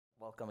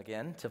Welcome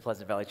again to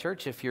Pleasant Valley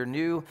Church. If you're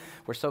new,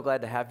 we're so glad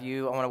to have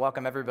you. I want to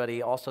welcome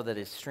everybody also that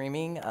is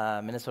streaming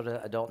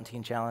Minnesota Adult and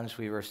Teen Challenge.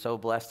 We were so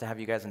blessed to have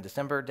you guys in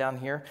December down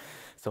here.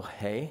 So,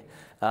 hey.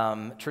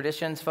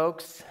 Traditions,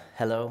 folks,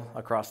 hello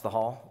across the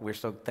hall. We're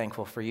so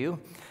thankful for you.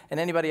 And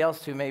anybody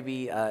else who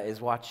maybe is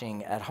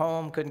watching at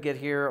home, couldn't get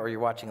here, or you're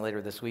watching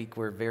later this week,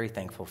 we're very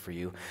thankful for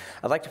you.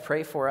 I'd like to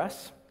pray for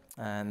us,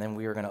 and then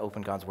we are going to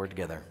open God's Word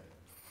together.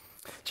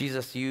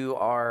 Jesus, you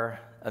are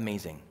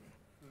amazing.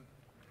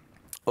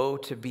 Oh,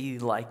 to be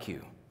like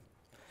you,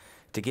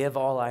 to give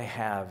all I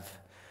have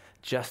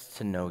just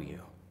to know you.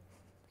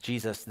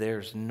 Jesus,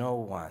 there's no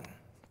one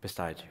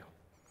beside you.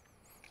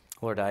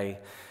 Lord, I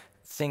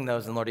sing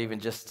those, and Lord, even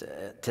just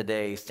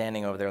today,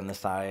 standing over there on the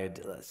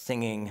side,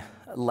 singing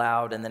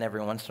loud, and then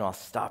every once in a while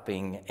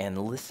stopping and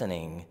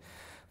listening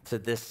to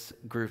this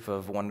group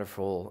of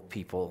wonderful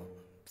people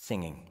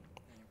singing.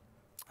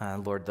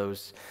 Lord,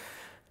 those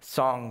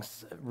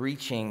songs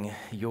reaching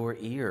your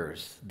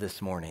ears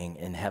this morning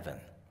in heaven.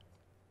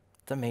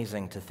 It's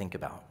amazing to think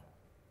about.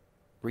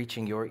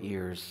 Reaching your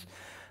ears.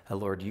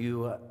 Lord,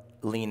 you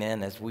lean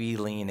in as we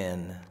lean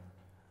in.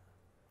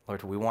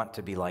 Lord, we want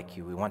to be like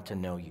you. We want to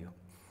know you.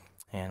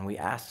 And we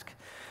ask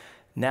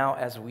now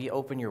as we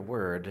open your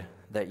word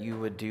that you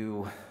would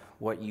do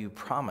what you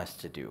promised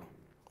to do,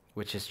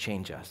 which is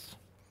change us.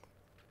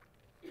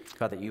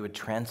 God, that you would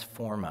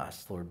transform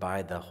us, Lord,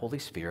 by the Holy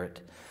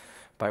Spirit,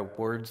 by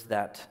words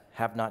that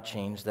have not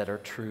changed, that are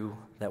true,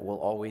 that will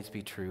always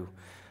be true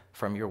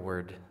from your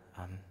word.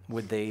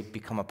 Would they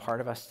become a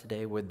part of us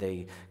today? Would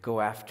they go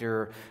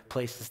after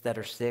places that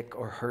are sick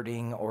or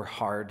hurting or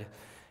hard?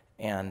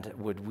 And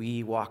would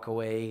we walk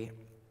away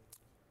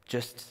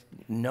just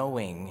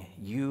knowing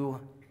you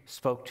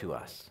spoke to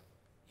us?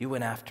 You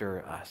went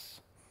after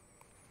us.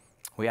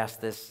 We ask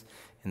this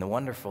in the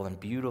wonderful and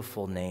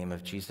beautiful name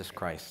of Jesus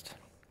Christ.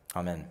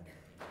 Amen.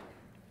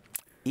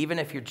 Even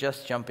if you're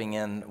just jumping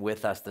in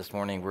with us this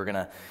morning, we're going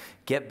to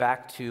get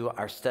back to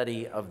our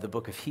study of the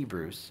book of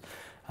Hebrews,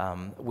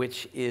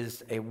 which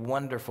is a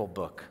wonderful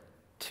book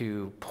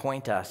to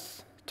point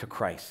us to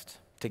Christ,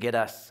 to get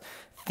us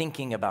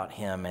thinking about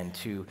him, and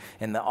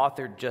the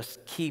author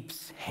just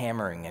keeps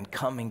hammering and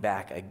coming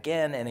back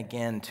again and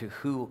again to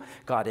who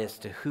God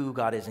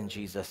is in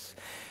Jesus.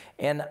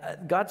 And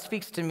God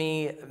speaks to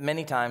me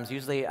many times.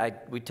 Usually I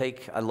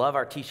love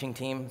our teaching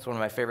team. It's one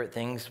of my favorite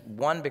things.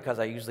 One, because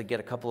I usually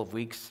get a couple of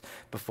weeks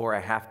before I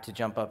have to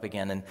jump up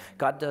again. And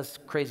God does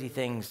crazy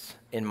things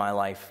in my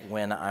life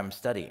when I'm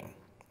studying.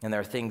 And there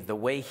are things, the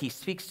way he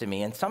speaks to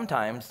me. And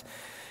sometimes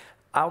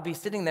I'll be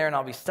sitting there and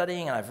I'll be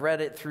studying, and I've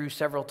read it through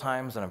several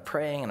times, and I'm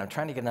praying and I'm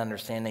trying to get an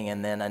understanding,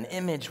 and then an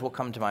image will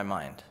come to my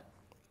mind.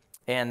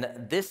 And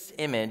this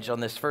image on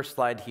this first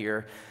slide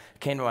here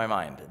came to my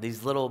mind.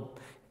 These little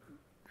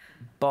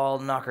ball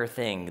knocker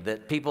thing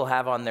that people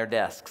have on their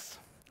desks.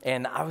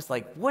 And I was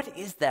like, what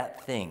is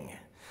that thing?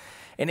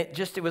 And it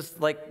was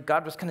like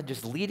God was kind of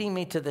just leading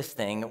me to this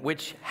thing,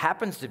 which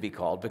happens to be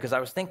called, because I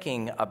was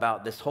thinking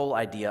about this whole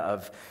idea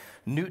of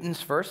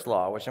Newton's first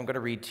law, which I'm going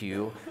to read to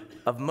you,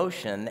 of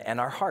motion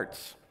and our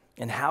hearts,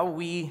 and how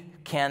we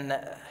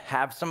can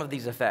have some of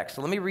these effects.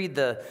 So let me read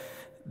the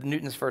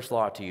Newton's first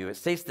law to you. It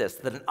states this,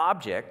 that an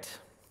object,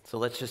 so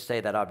let's just say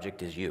that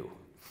object is you,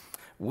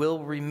 will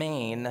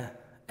remain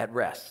at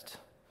rest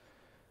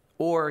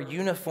or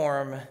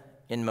uniform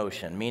in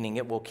motion, meaning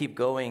it will keep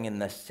going in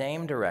the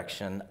same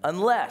direction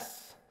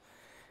unless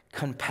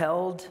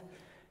compelled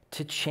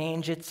to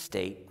change its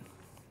state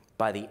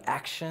by the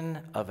action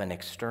of an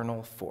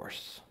external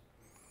force.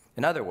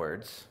 In other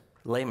words,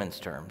 layman's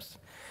terms,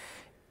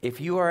 if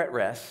you are at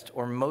rest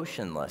or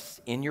motionless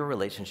in your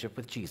relationship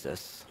with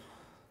Jesus,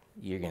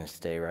 you're going to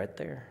stay right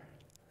there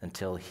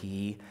until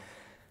he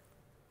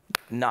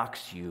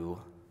knocks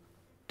you,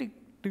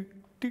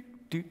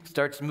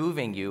 starts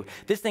moving you.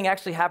 This thing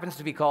actually happens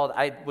to be called,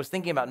 I was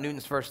thinking about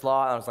Newton's first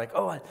law, and I was like,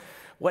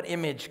 what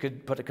image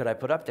could I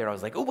put up there? And I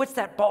was like, what's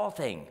that ball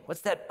thing? What's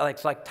that?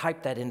 So I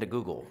typed that into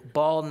Google,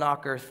 ball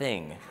knocker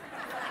thing.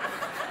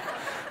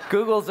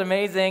 Google's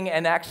amazing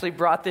and actually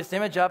brought this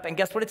image up, and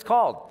guess what it's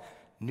called?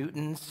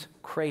 Newton's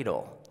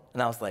cradle.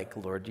 And I was like,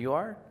 Lord, you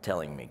are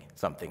telling me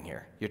something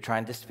here. You're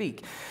trying to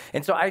speak.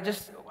 And so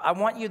I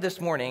want you this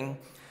morning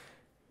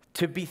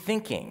to be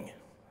thinking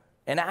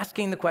and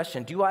asking the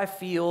question, do I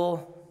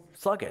feel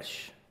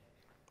sluggish?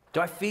 Do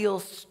I feel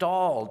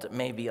stalled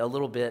maybe a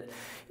little bit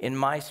in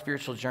my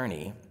spiritual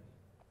journey?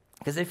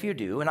 Because if you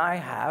do, and I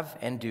have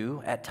and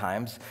do at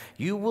times,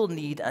 you will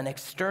need an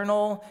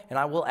external, and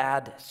I will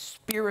add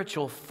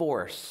spiritual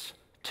force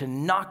to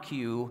knock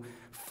you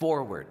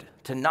forward,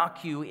 to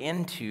knock you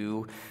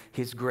into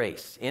his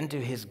grace, into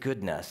his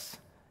goodness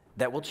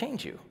that will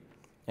change you.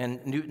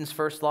 And Newton's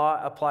first law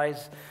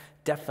applies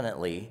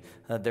definitely.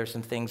 There's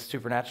some things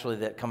supernaturally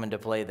that come into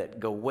play that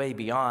go way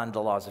beyond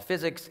the laws of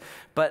physics,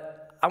 but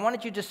I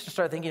wanted you just to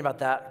start thinking about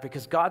that,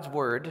 because God's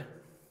word,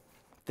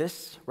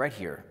 this right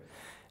here,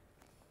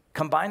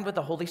 combined with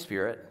the Holy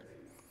Spirit,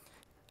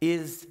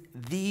 is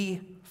the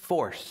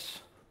force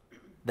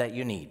that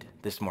you need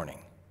this morning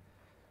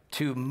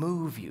to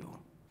move you,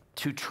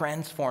 to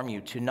transform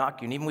you, to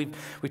knock you. And even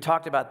we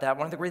talked about that.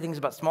 One of the great things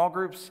about small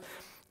groups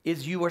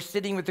is you are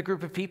sitting with a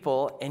group of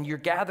people and you're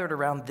gathered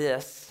around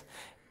this,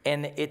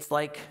 and it's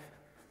like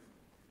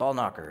ball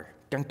knocker.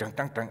 Dun, dun,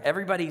 dun, dun.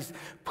 Everybody's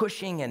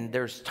pushing and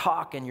there's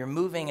talk and you're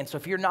moving. And so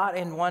if you're not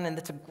in one, and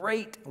that's a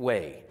great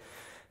way.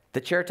 The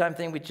chair time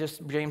thing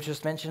James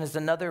just mentioned is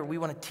another. We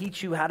want to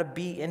teach you how to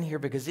be in here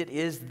because it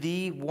is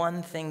the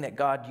one thing that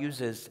God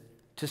uses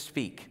to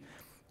speak.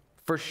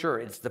 For sure,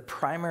 it's the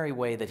primary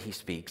way that he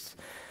speaks.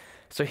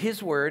 So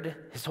his word,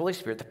 his Holy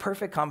Spirit, the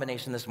perfect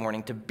combination this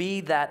morning to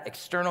be that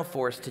external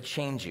force to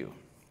change you.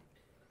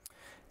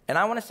 And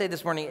I want to say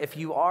this morning, if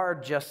you are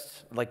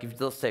just, like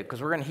let's say,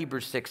 because we're in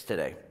Hebrews 6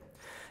 today.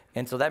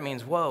 And so that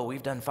means, whoa,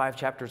 we've done 5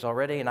 chapters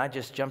already, and I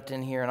just jumped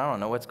in here, and I don't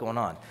know what's going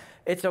on.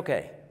 It's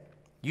okay.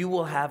 You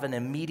will have an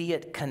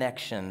immediate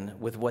connection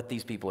with what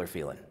these people are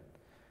feeling.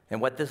 And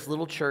what this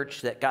little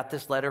church that got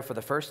this letter for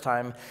the first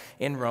time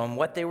in Rome,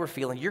 what they were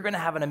feeling. You're going to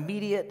have an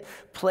immediate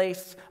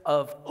place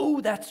of,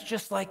 oh, that's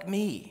just like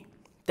me.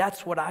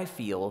 That's what I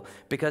feel,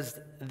 because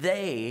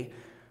they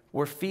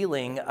were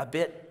feeling a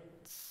bit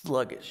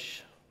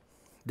sluggish.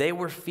 They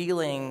were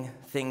feeling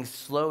things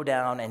slow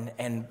down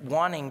and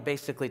wanting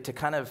basically to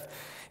kind of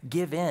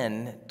give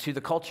in to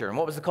the culture. And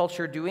what was the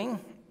culture doing?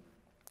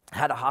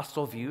 Had a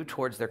hostile view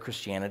towards their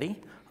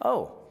Christianity.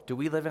 Oh, do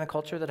we live in a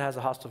culture that has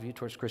a hostile view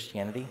towards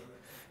Christianity?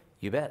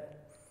 You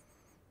bet.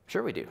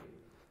 Sure we do.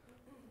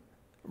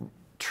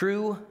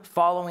 True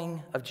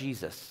following of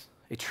Jesus,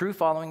 a true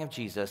following of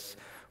Jesus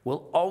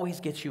will always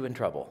get you in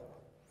trouble.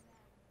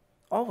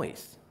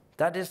 Always.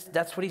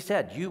 That's what he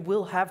said. You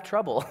will have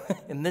trouble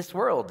in this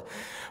world,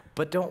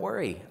 but don't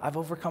worry, I've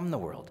overcome the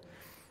world.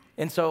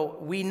 And so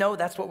we know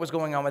that's what was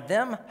going on with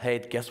them. Hey,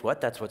 guess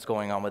what? That's what's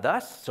going on with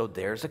us. So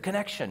there's a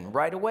connection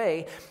right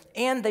away.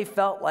 And they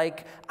felt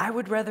like, I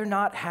would rather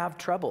not have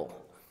trouble.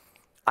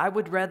 I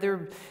would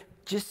rather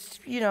just,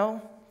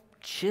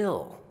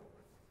 chill,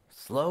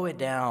 slow it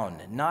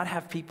down, not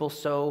have people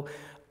so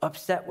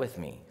upset with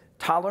me.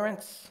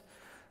 Tolerance,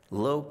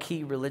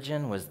 low-key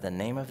religion was the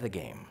name of the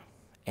game.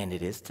 And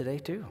it is today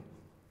too.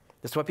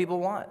 That's what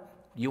people want.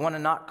 You want to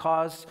not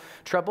cause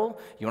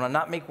trouble? You want to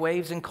not make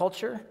waves in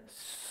culture?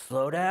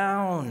 Slow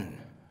down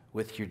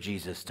with your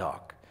Jesus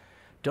talk.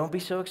 Don't be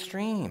so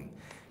extreme.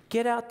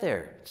 Get out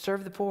there,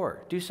 serve the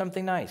poor, do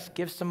something nice,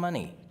 give some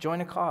money,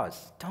 join a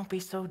cause. Don't be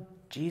so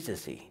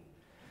Jesus-y.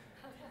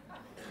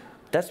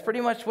 That's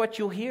pretty much what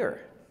you'll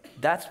hear.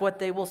 That's what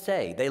they will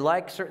say. They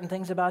like certain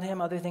things about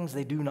him, other things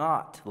they do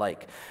not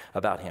like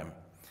about him.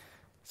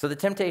 So the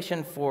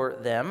temptation for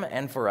them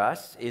and for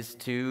us is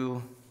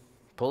to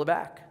pull it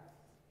back,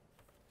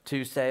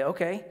 to say,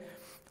 okay,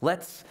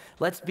 let's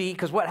be,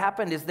 because what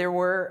happened is there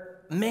were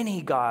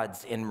many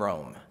gods in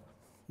Rome,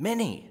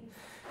 many.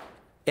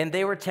 And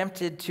they were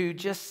tempted to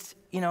just,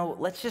 we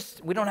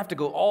don't have to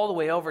go all the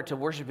way over to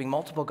worshiping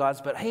multiple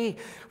gods, but hey,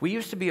 we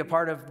used to be a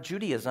part of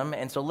Judaism,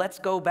 and so let's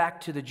go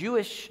back to the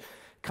Jewish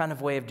kind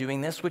of way of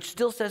doing this, which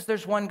still says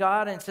there's one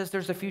God, and it says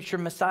there's a future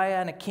Messiah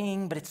and a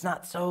king, but it's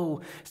not so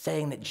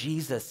saying that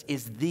Jesus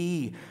is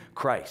the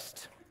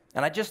Christ.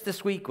 And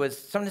this week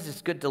sometimes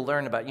it's good to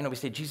learn about, we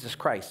say Jesus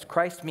Christ.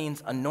 Christ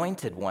means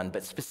anointed one,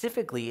 but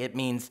specifically it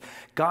means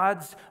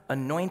God's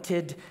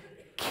anointed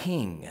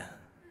king.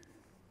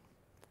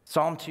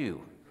 Psalm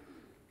 2,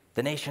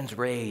 the nations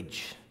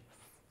rage.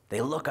 They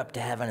look up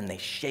to heaven and they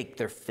shake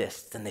their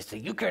fists and they say,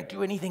 you can't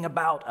do anything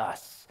about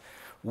us.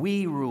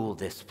 We rule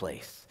this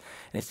place.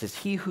 And it says,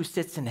 he who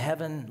sits in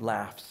heaven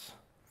laughs.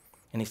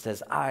 And he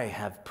says, I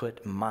have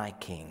put my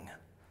king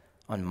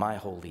on my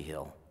holy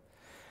hill.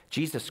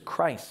 Jesus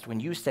Christ, when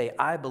you say,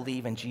 I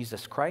believe in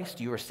Jesus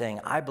Christ, you are saying,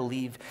 I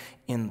believe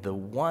in the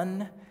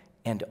one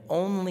and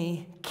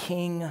only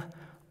King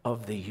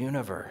of the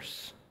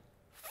universe,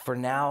 for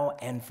now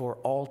and for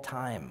all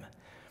time.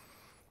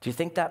 Do you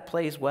think that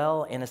plays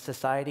well in a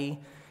society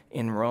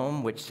in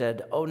Rome which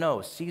said, oh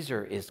no,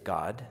 Caesar is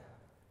God,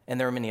 and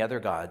there are many other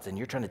gods, and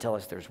you're trying to tell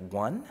us there's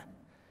one?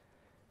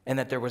 And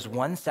that there was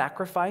one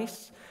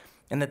sacrifice?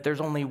 And that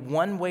there's only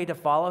one way to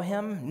follow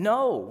him?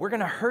 No, we're going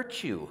to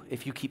hurt you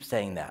if you keep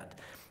saying that.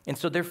 And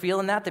so they're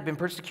feeling that. They've been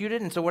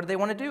persecuted. And so what do they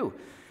want to do?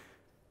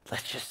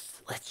 Let's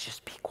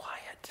just be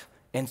quiet.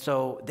 And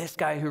so this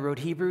guy who wrote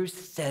Hebrews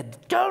said,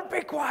 don't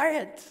be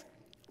quiet.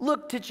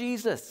 Look to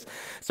Jesus.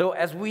 So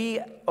as we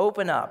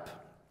open up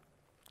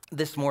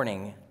this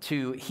morning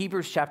to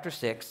Hebrews chapter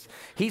 6,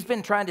 he's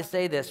been trying to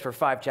say this for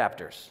 5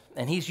 chapters.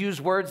 And he's used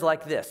words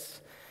like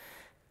this.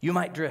 You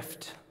might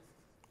drift.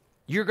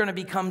 You're going to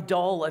become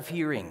dull of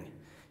hearing.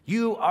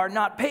 You are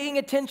not paying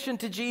attention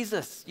to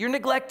Jesus. You're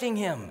neglecting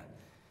him.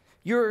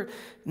 You're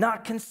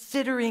not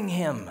considering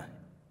him.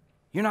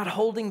 You're not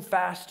holding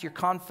fast your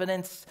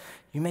confidence.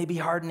 You may be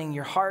hardening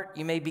your heart.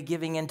 You may be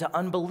giving into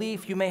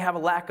unbelief. You may have a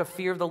lack of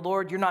fear of the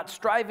Lord. You're not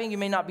striving. You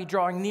may not be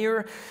drawing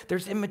near.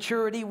 There's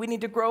immaturity. We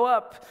need to grow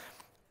up.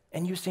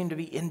 And you seem to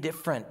be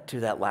indifferent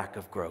to that lack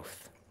of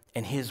growth.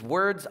 And his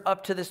words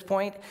up to this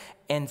point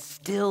and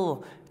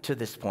still to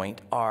this point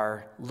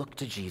are, look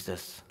to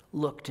Jesus,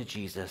 look to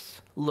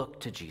Jesus, look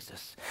to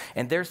Jesus.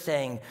 And they're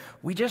saying,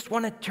 we just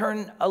want to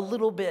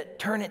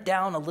turn it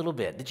down a little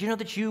bit. Did you know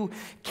that you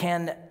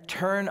can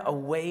turn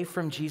away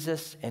from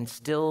Jesus and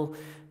still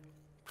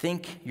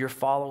think you're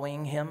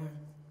following him?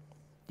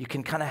 You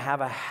can kind of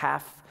have a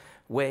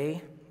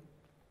halfway.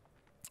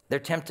 They're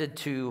tempted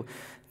to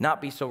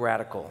not be so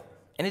radical.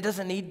 And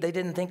they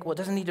didn't think, well, it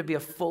doesn't need to be a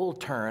full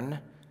turn.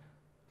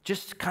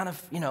 Just kind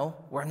of,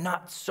 we're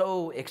not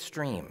so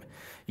extreme.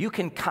 You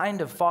can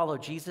kind of follow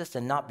Jesus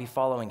and not be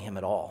following him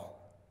at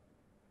all.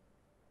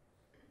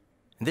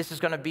 And this is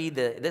going to be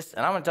and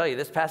I'm going to tell you,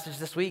 this passage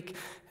this week,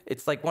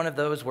 it's like one of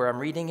those where I'm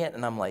reading it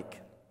and I'm like,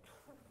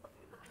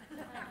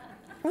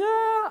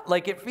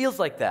 like it feels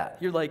like that.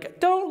 You're like,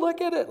 don't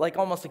look at it. Like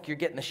almost like you're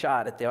getting a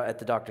shot at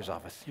the doctor's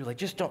office. You're like,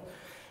 just don't,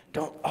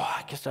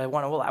 I guess I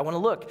want to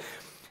look.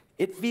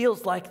 It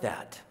feels like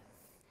that.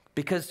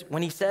 Because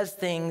when he says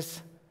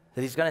things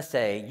that he's going to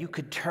say, you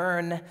could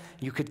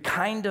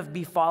kind of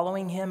be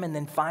following him and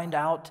then find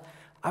out,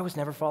 I was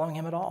never following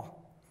him at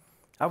all.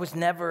 I was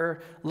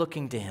never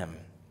looking to him.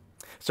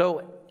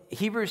 So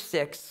Hebrews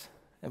 6,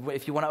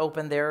 if you want to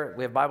open there,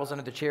 we have Bibles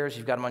under the chairs.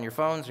 You've got them on your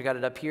phones. We got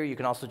it up here. You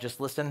can also just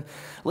listen.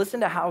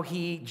 Listen to how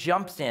he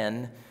jumps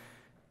in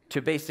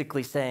to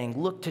basically saying,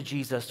 look to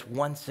Jesus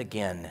once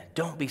again.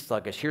 Don't be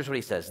sluggish. Here's what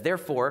he says.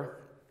 Therefore,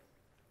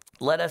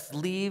 let us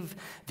leave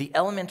the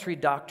elementary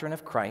doctrine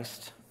of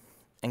Christ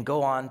and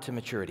go on to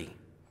maturity,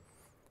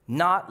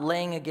 not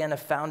laying again a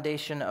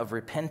foundation of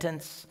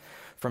repentance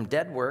from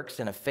dead works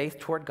and of faith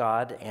toward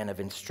God and of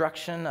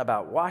instruction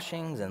about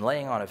washings and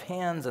laying on of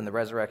hands and the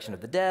resurrection of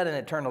the dead and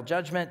eternal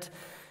judgment.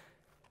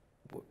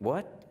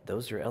 What?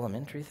 Those are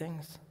elementary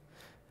things?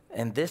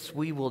 And this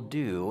we will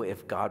do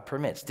if God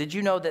permits. Did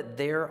you know that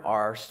there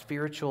are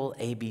spiritual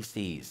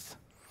ABCs?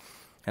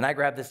 And I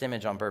grabbed this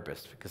image on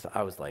purpose because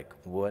I was like,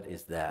 what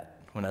is that?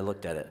 When I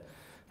looked at it,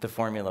 the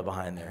formula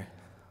behind there.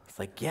 It's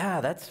like, yeah,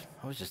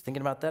 I was just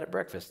thinking about that at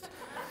breakfast.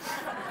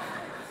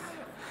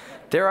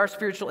 There are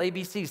spiritual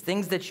ABCs,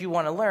 things that you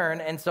want to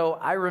learn. And so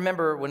I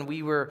remember when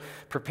we were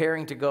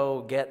preparing to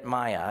go get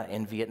Maya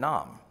in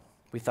Vietnam,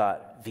 we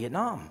thought,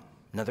 Vietnam,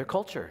 another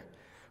culture.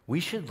 We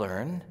should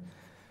learn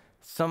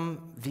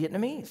some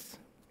Vietnamese.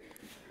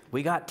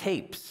 We got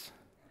tapes.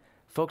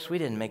 Folks, we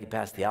didn't make it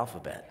past the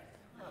alphabet.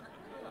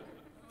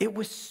 It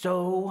was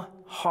so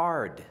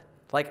hard.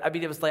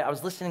 It was like I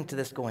was listening to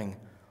this going,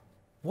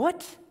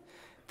 what?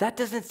 That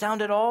doesn't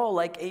sound at all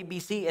like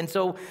ABC. And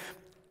so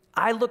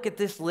I look at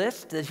this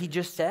list that he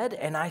just said,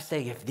 and I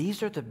say, if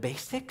these are the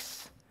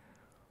basics,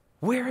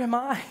 where am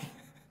I?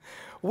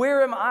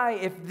 Where am I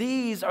if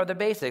these are the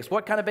basics?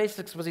 What kind of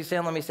basics was he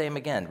saying? Let me say them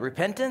again.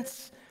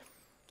 Repentance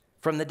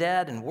from the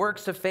dead and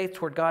works of faith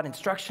toward God,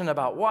 instruction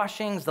about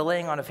washings, the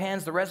laying on of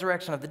hands, the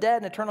resurrection of the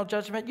dead, and eternal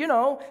judgment.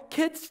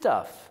 Kid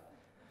stuff.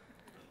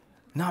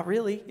 Not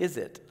really, is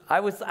it?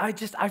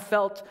 I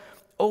felt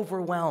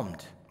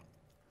overwhelmed.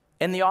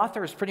 And the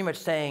author is pretty much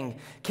saying,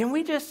 can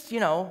we just,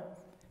 can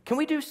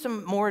we do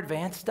some more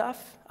advanced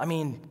stuff? I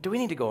mean, do we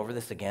need to go over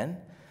this again?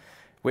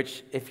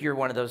 Which, if you're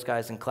one of those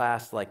guys in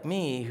class like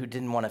me who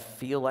didn't want to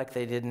feel like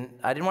I didn't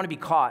want to be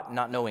caught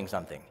not knowing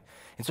something.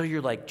 And so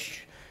you're like,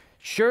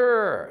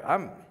 sure,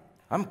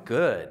 I'm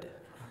good.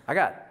 I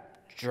got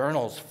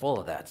journals full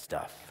of that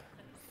stuff.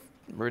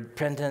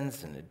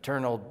 Repentance and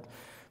eternal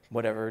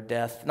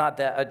death, not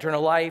that,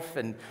 eternal life.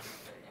 And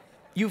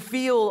you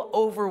feel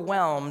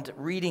overwhelmed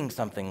reading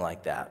something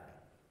like that.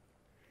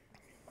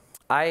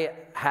 I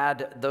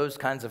had those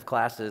kinds of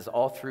classes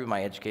all through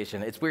my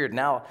education. It's weird.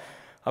 Now,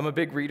 I'm a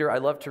big reader. I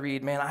love to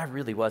read. Man, I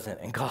really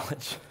wasn't in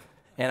college.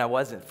 And I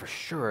wasn't for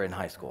sure in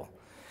high school.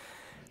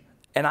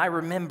 And I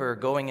remember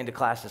going into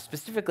classes,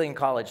 specifically in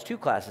college, 2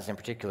 classes in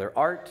particular,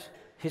 art,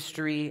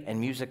 history, and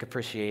music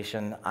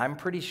appreciation. I'm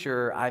pretty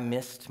sure I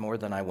missed more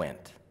than I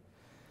went.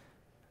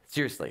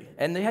 Seriously.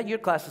 And you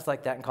had classes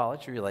like that in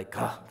college where you're like,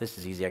 this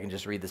is easy. I can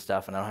just read the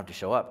stuff and I don't have to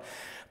show up.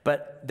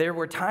 But there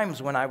were times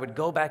when I would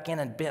go back in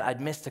and I'd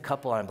missed a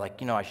couple and I'm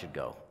like, I should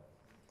go.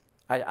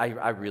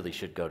 I really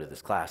should go to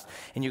this class.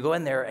 And you go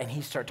in there and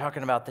he start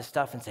talking about this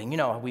stuff and saying,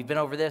 we've been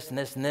over this and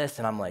this and this.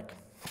 And I'm like,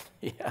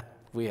 yeah,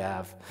 we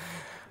have.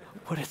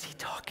 What is he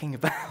talking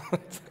about?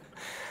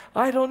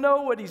 I don't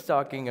know what he's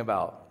talking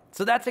about.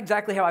 So that's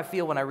exactly how I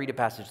feel when I read a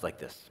passage like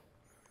this.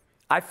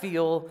 I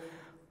feel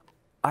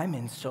I'm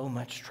in so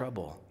much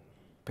trouble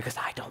because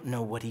I don't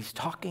know what he's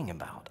talking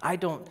about.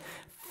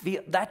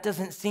 That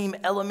doesn't seem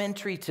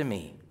elementary to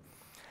me.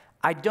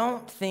 I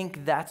don't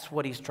think that's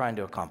what he's trying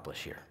to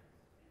accomplish here.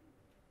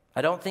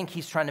 I don't think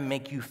he's trying to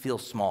make you feel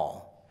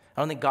small.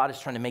 I don't think God is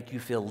trying to make you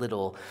feel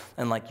little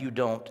and like you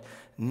don't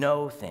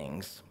know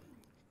things.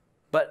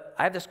 But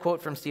I have this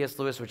quote from C.S.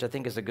 Lewis, which I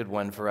think is a good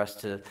one for us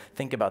to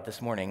think about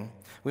this morning.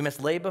 We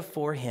must lay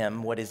before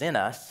him what is in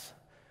us,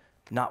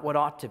 not what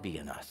ought to be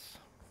in us.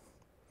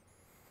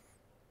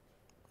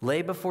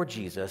 Lay before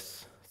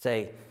Jesus,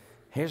 say,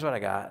 here's what I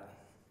got.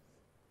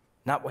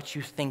 Not what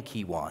you think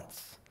he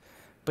wants,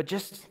 but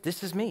just,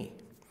 this is me.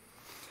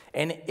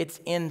 And it's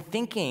in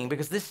thinking,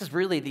 because this is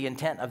really the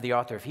intent of the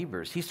author of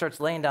Hebrews. He starts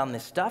laying down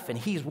this stuff, and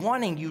he's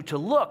wanting you to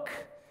look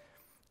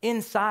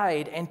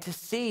inside and to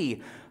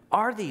see,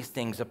 are these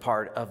things a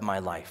part of my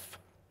life?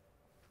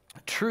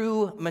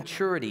 True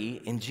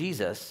maturity in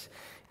Jesus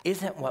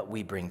isn't what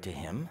we bring to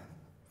him.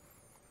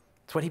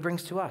 It's what he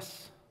brings to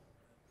us.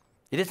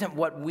 It isn't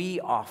what we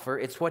offer,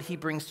 it's what he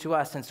brings to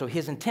us. And so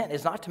his intent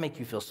is not to make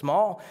you feel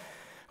small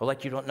or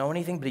like you don't know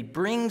anything, but he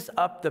brings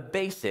up the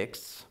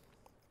basics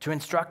to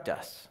instruct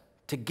us,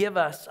 to give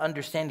us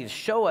understanding, to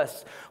show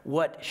us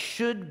what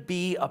should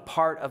be a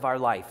part of our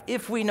life.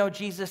 If we know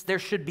Jesus, there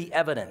should be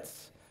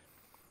evidence.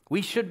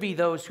 We should be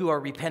those who are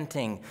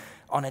repenting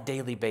on a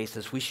daily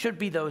basis. We should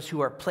be those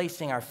who are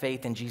placing our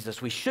faith in Jesus.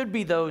 We should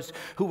be those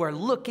who are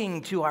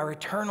looking to our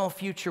eternal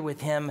future with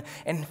him.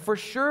 And for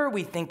sure,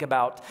 we think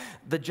about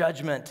the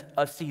judgment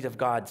of seat of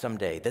God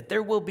someday, that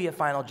there will be a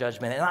final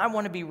judgment. And I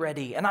want to be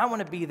ready, and I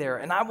want to be there,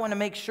 and I want to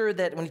make sure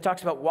that when he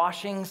talks about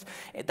washings,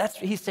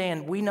 he's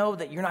saying, we know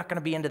that you're not going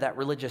to be into that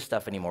religious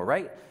stuff anymore,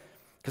 right?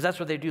 Because that's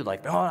what they do.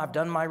 Like, oh, I've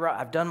done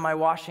my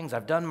washings,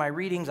 I've done my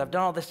readings, I've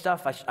done all this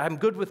stuff. I'm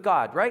good with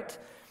God, right?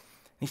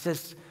 He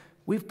says,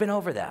 we've been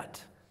over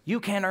that.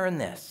 You can't earn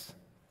this.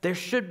 There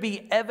should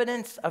be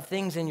evidence of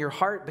things in your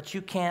heart, but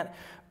you can't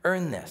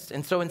earn this.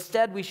 And so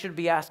instead, we should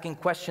be asking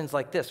questions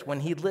like this.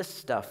 When he lists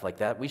stuff like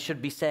that, we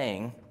should be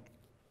saying,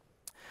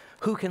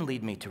 who can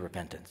lead me to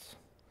repentance?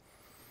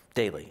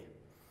 Daily,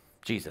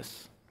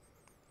 Jesus.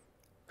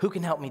 Who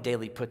can help me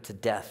daily put to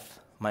death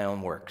my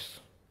own works?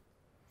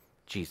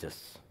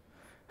 Jesus.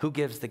 Who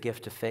gives the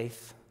gift of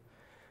faith?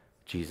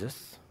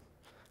 Jesus.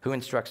 Who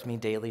instructs me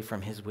daily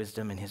from his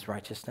wisdom and his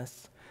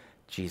righteousness?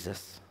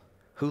 Jesus.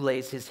 Who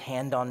lays his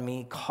hand on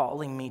me,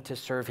 calling me to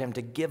serve him,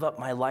 to give up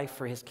my life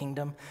for his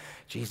kingdom?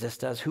 Jesus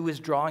does. Who is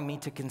drawing me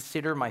to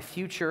consider my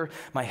future,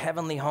 my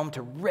heavenly home,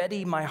 to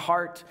ready my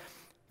heart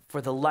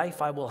for the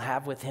life I will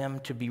have with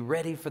him, to be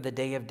ready for the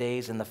day of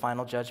days and the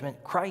final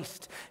judgment?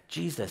 Christ,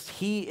 Jesus.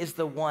 He is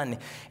the one.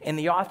 And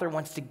the author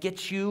wants to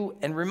get you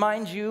and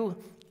remind you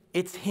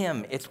it's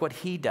him. It's what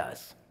he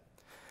does.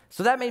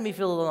 So that made me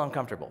feel a little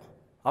uncomfortable.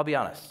 I'll be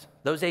honest.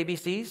 Those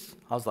ABCs,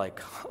 I was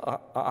like,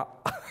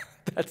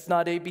 that's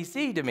not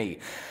ABC to me.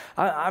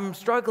 I'm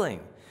struggling.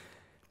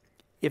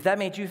 If that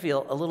made you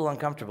feel a little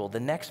uncomfortable, the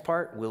next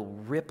part will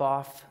rip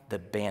off the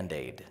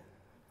Band-Aid.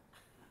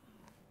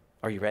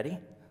 Are you ready?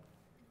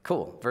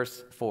 Cool.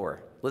 Verse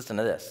 4. Listen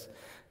to this.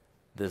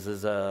 This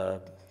is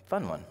a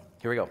fun one.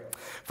 Here we go.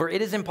 For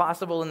it is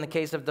impossible in the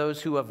case of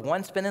those who have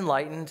once been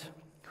enlightened,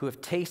 who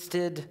have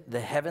tasted the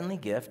heavenly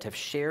gift, have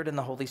shared in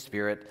the Holy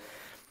Spirit,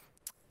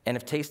 and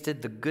have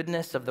tasted the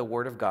goodness of the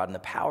Word of God and the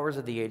powers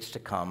of the age to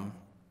come,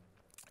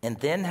 and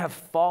then have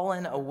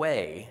fallen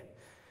away,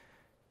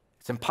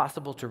 it's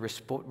impossible to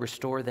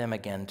restore them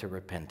again to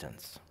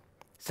repentance,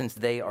 since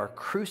they are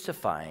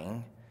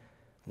crucifying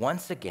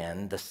once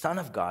again the Son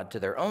of God to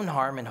their own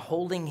harm and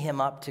holding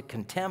him up to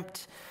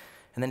contempt.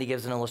 And then he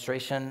gives an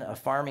illustration, a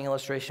farming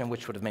illustration,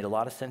 which would have made a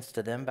lot of sense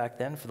to them back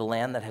then. For the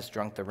land that has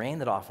drunk the rain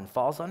that often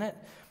falls on it,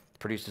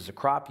 produces a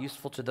crop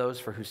useful to those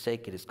for whose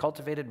sake it is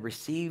cultivated,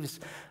 receives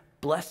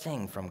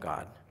blessing from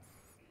God.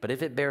 But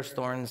if it bears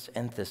thorns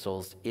and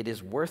thistles, it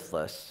is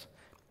worthless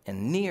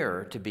and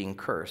near to being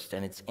cursed,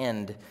 and its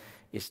end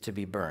is to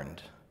be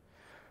burned.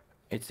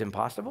 It's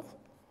impossible?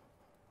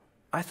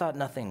 I thought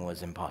nothing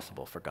was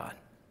impossible for God.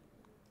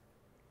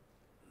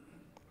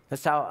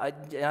 That's how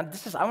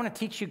I want to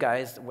teach you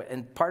guys,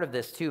 and part of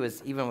this too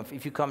is even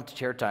if you come to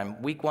chair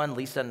time, week one,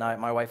 Lisa and I,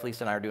 my wife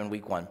Lisa and I are doing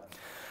week one.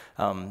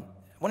 I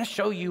want to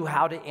show you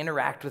how to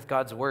interact with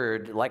God's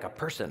word like a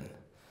person.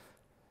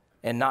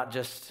 And not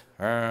just,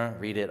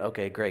 read it,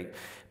 okay, great.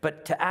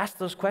 But to ask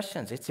those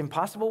questions, it's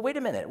impossible. Wait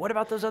a minute, what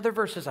about those other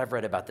verses I've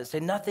read about that say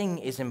nothing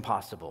is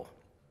impossible?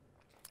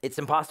 It's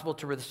impossible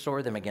to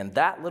restore them again.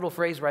 That little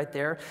phrase right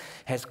there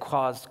has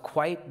caused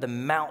quite the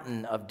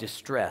mountain of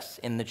distress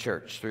in the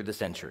church through the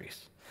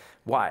centuries.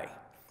 Why?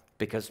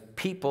 Because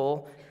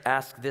people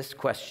ask this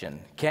question: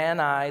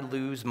 can I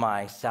lose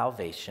my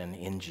salvation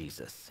in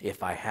Jesus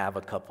if I have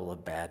a couple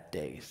of bad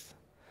days?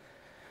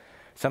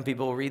 Some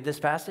people will read this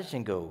passage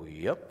and go,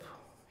 yep,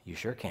 you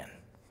sure can.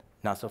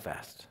 Not so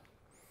fast.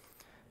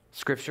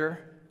 Scripture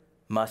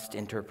must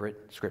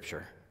interpret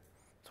Scripture.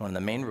 It's one of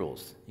the main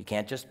rules. You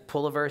can't just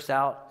pull a verse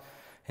out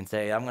and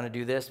say, I'm going to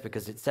do this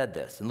because it said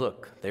this. And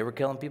look, they were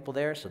killing people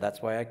there, so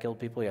that's why I killed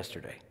people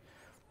yesterday.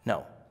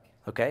 No,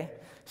 okay?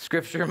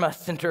 Scripture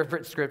must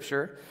interpret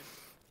Scripture.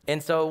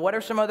 And so what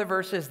are some other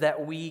verses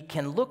that we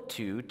can look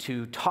to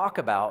talk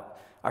about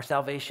our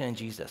salvation in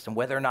Jesus and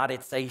whether or not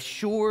it's a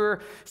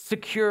sure,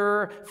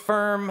 secure,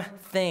 firm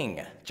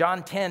thing?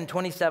 John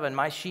 10:27,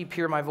 my sheep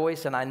hear my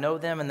voice and I know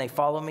them and they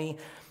follow me.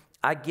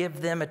 I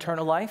give them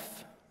eternal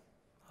life.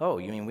 Oh,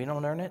 you mean we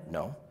don't earn it?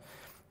 No.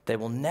 They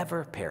will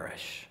never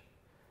perish.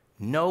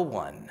 No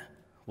one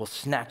will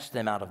snatch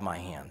them out of my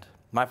hand.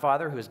 My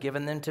Father who has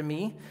given them to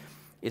me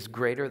is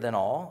greater than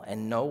all,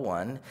 and no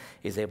one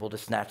is able to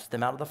snatch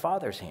them out of the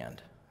Father's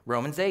hand.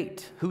 Romans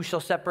 8, who shall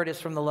separate us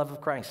from the love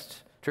of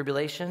Christ?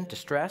 tribulation,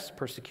 distress,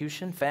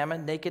 persecution,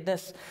 famine,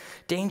 nakedness,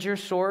 danger,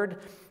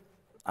 sword.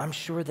 I'm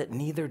sure that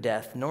neither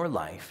death, nor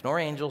life, nor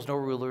angels,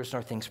 nor rulers,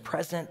 nor things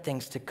present,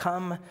 things to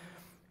come,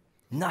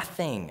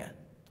 nothing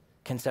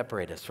can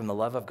separate us from the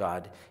love of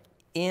God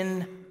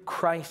in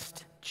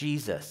Christ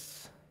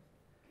Jesus.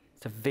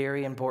 It's a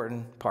very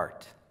important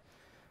part.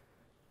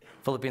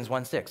 Philippians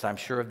 1:6, I'm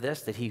sure of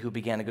this, that he who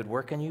began a good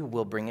work in you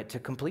will bring it to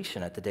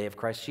completion at the day of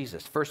Christ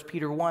Jesus. 1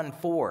 Peter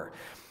 1:4,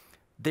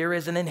 there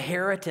is an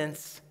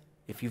inheritance,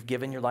 if you've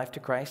given your life to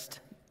Christ,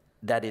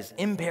 that is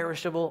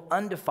imperishable,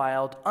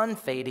 undefiled,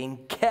 unfading,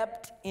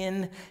 kept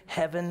in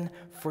heaven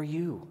for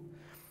you,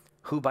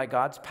 who by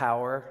God's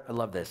power, I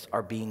love this,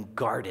 are being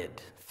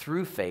guarded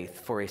through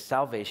faith for a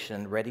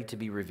salvation ready to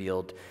be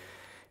revealed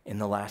in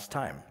the last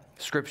time.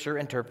 Scripture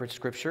interprets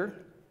Scripture.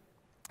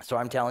 So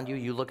I'm telling you,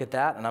 you look at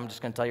that, and I'm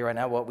just going to tell you right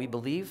now what we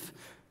believe,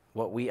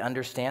 what we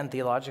understand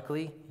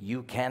theologically,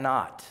 you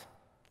cannot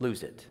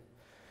lose it.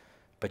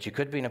 But you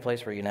could be in a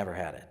place where you never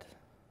had it.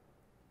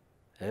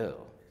 Ew.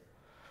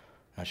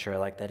 Not sure I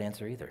like that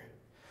answer either.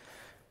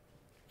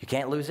 You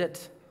can't lose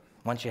it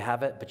once you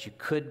have it, but you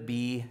could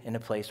be in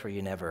a place where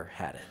you never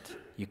had it.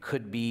 You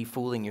could be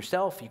fooling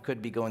yourself. You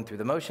could be going through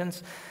the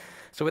motions.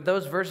 So with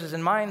those verses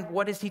in mind,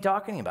 what is he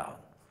talking about?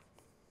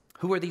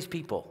 Who are these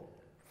people?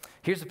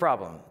 Here's the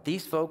problem.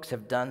 These folks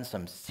have done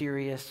some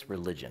serious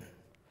religion.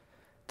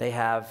 They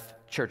have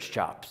church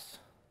chops.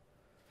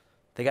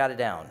 They got it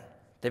down.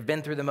 They've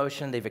been through the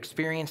motion. They've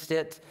experienced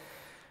it,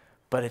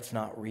 but it's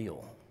not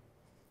real.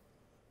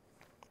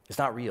 It's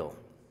not real.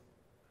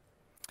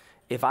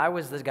 If I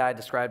was the guy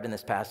described in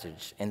this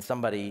passage and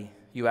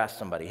you asked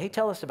somebody, hey,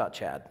 tell us about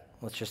Chad.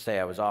 Let's just say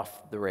I was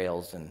off the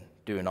rails and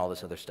doing all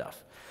this other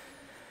stuff.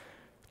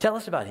 Tell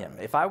us about him.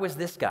 If I was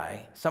this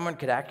guy, someone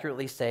could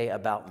accurately say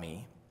about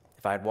me,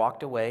 if I had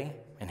walked away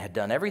and had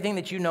done everything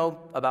that you know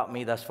about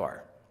me thus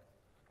far,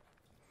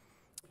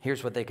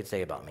 here's what they could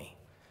say about me.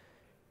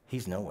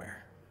 He's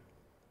nowhere.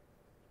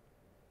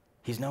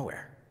 He's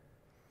nowhere.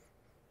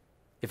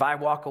 If I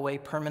walk away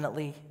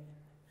permanently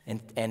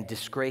and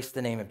disgrace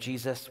the name of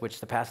Jesus, which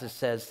the passage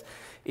says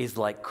is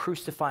like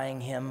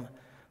crucifying him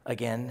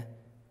again,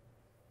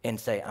 and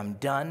say, I'm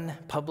done,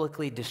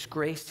 publicly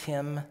disgrace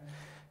him,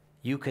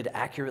 you could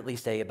accurately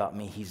say about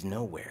me, he's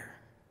nowhere.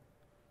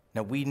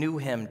 Now, we knew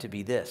him to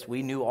be this.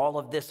 We knew all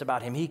of this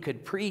about him. He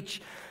could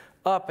preach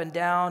up and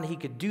down. He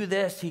could do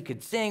this. He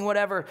could sing,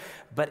 whatever.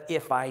 But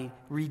if I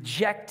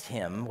reject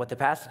him, what the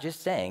passage is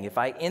saying, if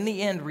I, in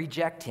the end,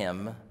 reject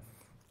him,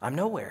 I'm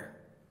nowhere.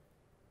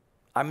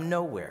 I'm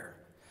nowhere.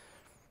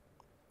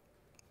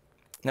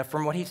 Now,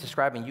 from what he's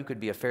describing, you could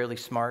be a fairly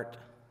smart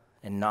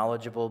and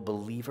knowledgeable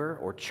believer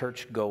or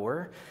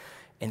churchgoer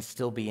and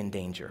still be in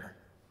danger.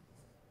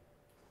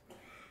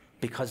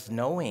 Because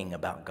knowing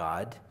about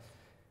God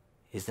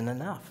isn't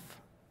enough.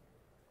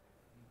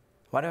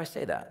 Why do I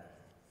say that?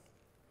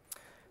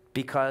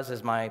 Because,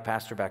 as my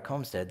pastor back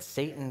home said,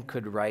 Satan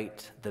could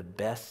write the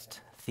best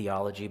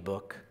theology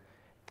book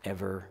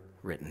ever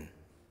written.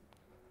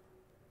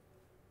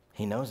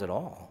 He knows it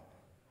all.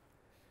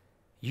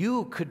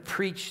 You could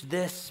preach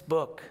this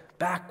book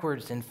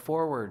backwards and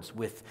forwards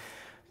with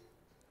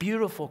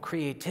beautiful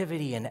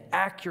creativity and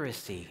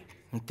accuracy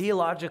and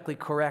theologically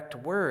correct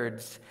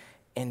words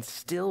and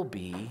still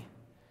be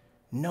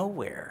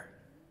nowhere.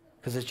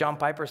 Because as John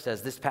Piper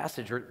says, this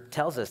passage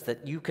tells us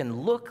that you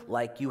can look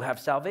like you have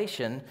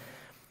salvation,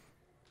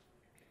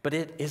 but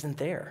it isn't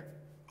there.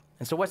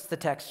 And so what's the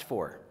text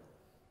for?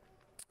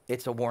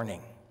 It's a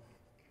warning.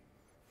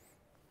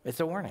 It's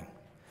a warning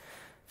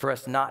for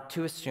us not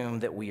to assume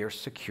that we are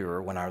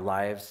secure when our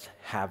lives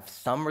have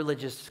some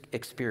religious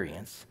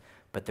experience,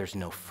 but there's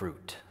no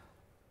fruit.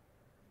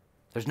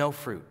 There's no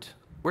fruit.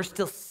 We're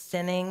still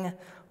sinning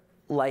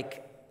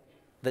like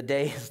the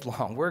day is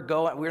long.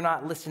 We're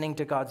not listening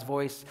to God's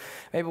voice.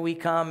 Maybe we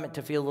come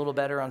to feel a little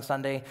better on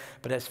Sunday,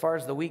 but as far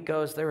as the week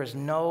goes, there is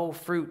no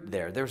fruit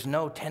there. There's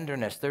no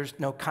tenderness. There's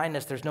no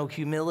kindness. There's no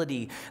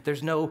humility.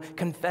 There's no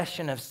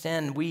confession of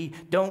sin. We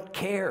don't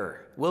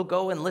care. We'll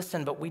go and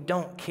listen, but we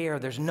don't care.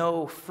 There's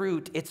no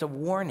fruit. It's a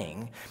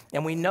warning.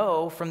 And we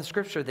know from the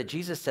scripture that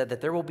Jesus said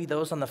that there will be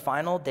those on the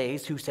final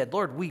days who said,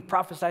 Lord, we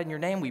prophesied in your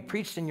name. We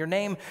preached in your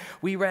name.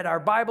 We read our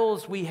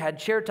Bibles. We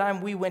had share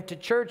time. We went to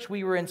church.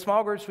 We were in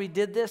small groups. We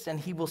did this. And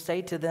he will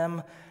say to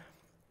them,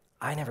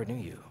 I never knew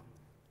you.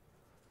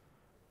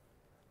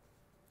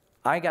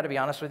 I got to be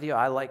honest with you.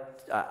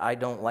 I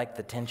don't like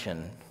the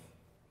tension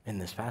in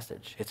this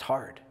passage. It's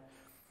hard.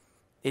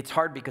 It's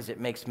hard because it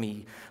makes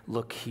me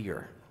look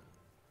here.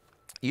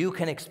 You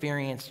can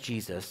experience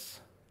Jesus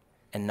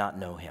and not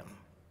know him.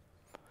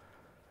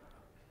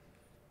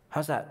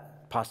 How's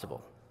that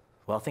possible?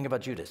 Well, think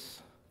about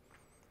Judas.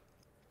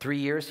 3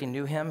 years he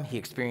knew him. He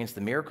experienced the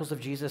miracles of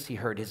Jesus. He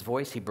heard his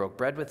voice. He broke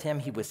bread with him.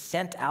 He was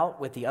sent out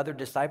with the other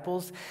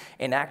disciples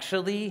and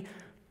actually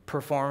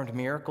performed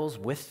miracles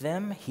with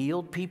them,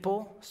 healed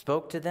people,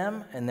 spoke to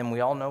them, and then we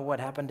all know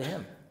what happened to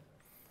him.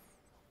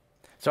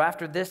 So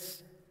after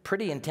this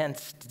pretty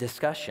intense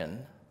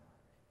discussion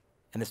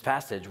in this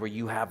passage where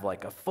you have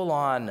like a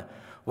full-on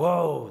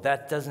whoa,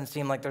 that doesn't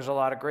seem like there's a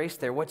lot of grace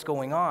there. What's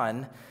going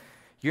on?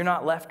 You're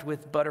not left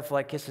with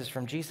butterfly kisses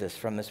from Jesus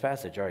from this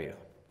passage, are you?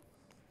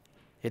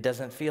 It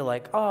doesn't feel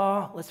like,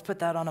 oh, let's put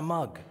that on a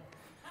mug.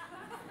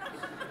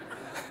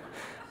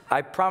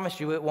 I promise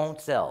you it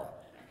won't sell.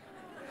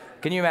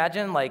 Can you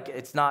imagine? Like,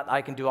 it's not,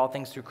 I can do all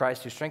things through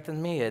Christ who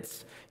strengthens me.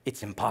 It's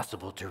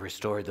impossible to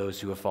restore those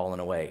who have fallen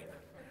away.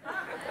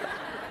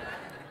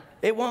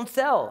 It won't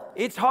sell.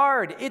 It's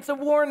hard. It's a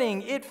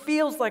warning. It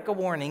feels like a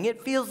warning.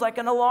 It feels like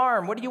an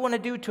alarm. What do you want to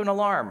do to an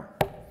alarm?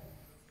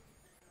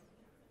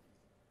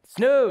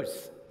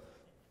 Snooze.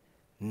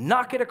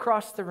 Knock it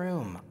across the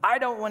room. I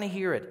don't want to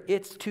hear it.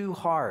 It's too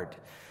hard.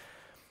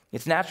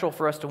 It's natural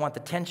for us to want the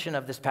tension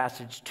of this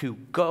passage to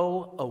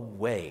go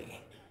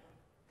away.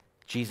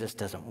 Jesus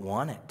doesn't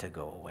want it to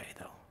go away,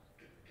 though.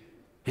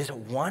 He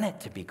doesn't want it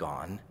to be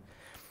gone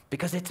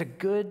because it's a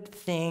good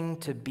thing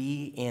to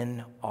be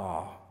in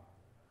awe.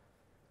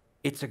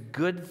 It's a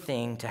good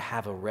thing to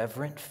have a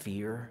reverent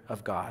fear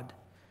of God.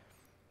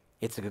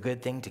 It's a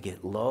good thing to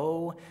get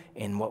low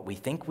in what we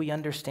think we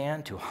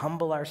understand, to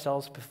humble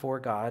ourselves before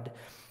God.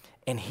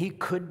 And he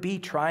could be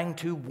trying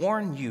to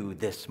warn you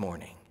this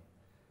morning.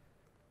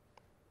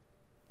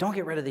 Don't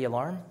get rid of the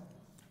alarm.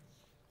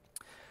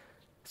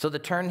 So the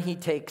turn he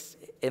takes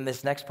in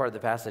this next part of the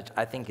passage,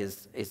 I think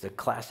is a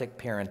classic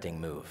parenting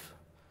move.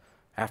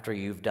 After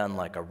you've done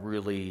like a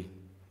really,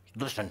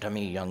 listen to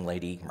me, young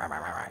lady,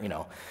 you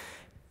know.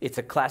 It's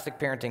a classic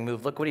parenting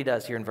move. Look what he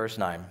does here in verse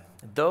 9.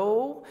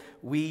 Though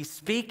we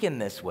speak in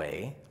this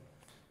way,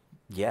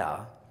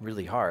 yeah,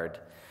 really hard,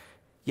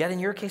 yet in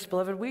your case,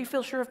 beloved, we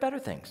feel sure of better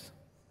things.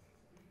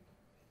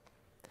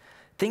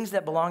 Things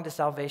that belong to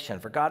salvation.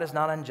 For God is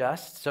not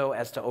unjust so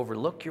as to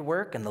overlook your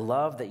work and the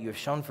love that you have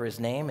shown for his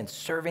name in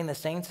serving the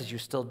saints as you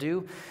still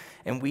do.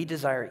 And we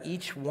desire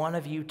each one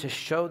of you to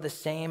show the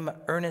same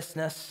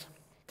earnestness,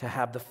 to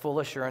have the full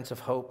assurance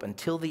of hope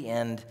until the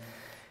end.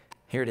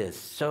 Here it is,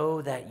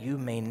 so that you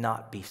may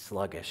not be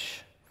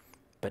sluggish,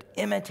 but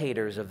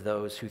imitators of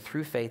those who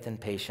through faith and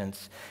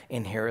patience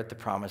inherit the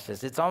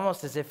promises. It's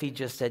almost as if he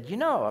just said, you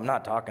know, I'm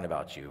not talking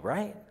about you,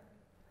 right?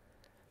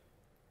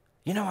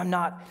 You know, I'm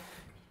not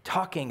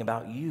talking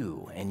about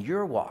you and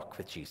your walk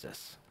with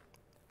Jesus.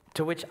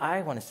 To which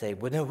I want to say,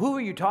 well, now who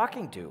are you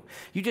talking to?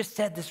 You just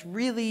said this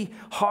really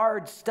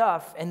hard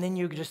stuff, and then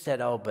you just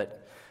said, oh,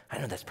 but I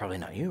know that's probably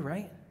not you,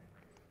 right?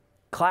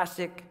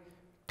 Classic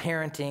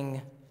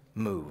parenting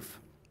move.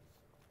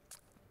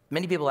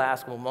 Many people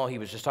ask, well, he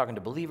was just talking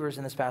to believers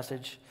in this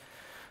passage.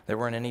 There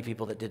weren't any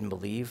people that didn't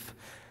believe.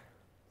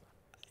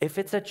 If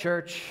it's a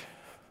church,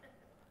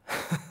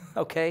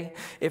 okay,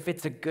 if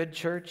it's a good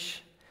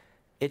church,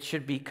 it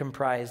should be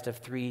comprised of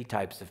three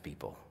types of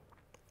people: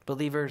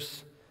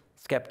 believers,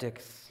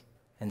 skeptics,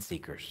 and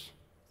seekers.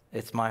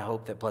 It's my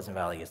hope that Pleasant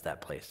Valley is that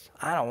place.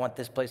 I don't want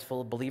this place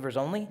full of believers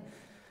only.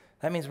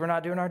 That means we're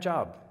not doing our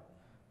job.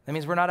 That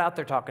means we're not out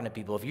there talking to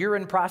people. If you're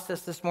in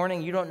process this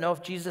morning, you don't know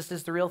if Jesus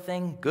is the real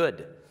thing,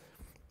 good.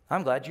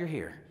 I'm glad you're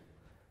here.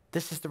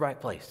 This is the right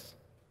place.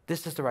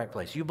 This is the right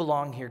place. You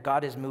belong here.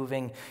 God is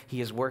moving.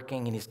 He is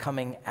working, and he's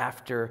coming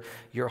after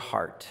your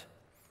heart.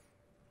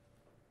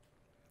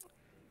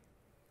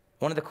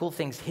 One of the cool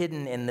things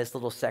hidden in this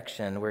little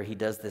section where he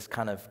does this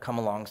kind of come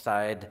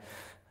alongside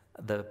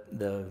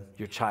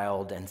your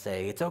child and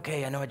say, it's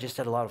okay, I know I just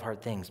said a lot of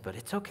hard things, but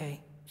it's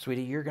okay,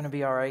 sweetie, you're going to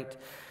be all right,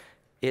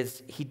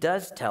 is he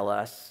does tell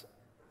us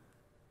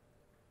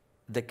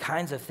the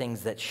kinds of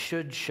things that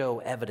should show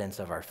evidence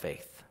of our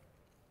faith.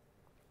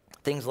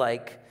 Things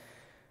like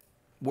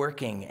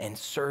working and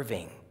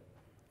serving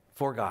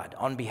for God,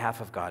 on behalf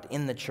of God,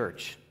 in the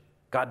church.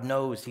 God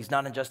knows he's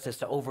not unjust as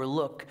to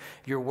overlook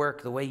your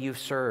work, the way you've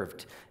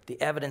served, the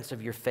evidence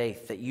of your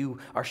faith, that you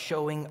are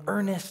showing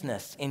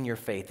earnestness in your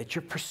faith, that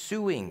you're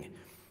pursuing,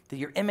 that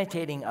you're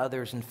imitating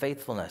others in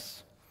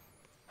faithfulness.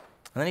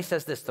 And then he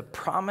says this, the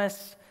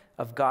promise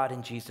of God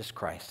in Jesus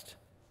Christ.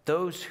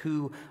 Those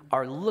who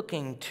are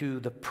looking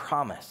to the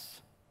promise.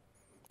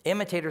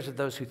 Imitators of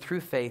those who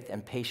through faith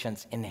and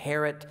patience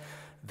inherit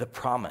the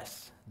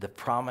promise, the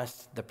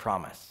promise, the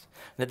promise.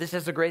 Now, this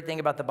is a great thing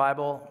about the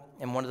Bible,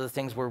 and one of the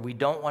things where we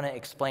don't want to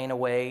explain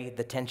away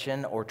the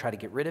tension or try to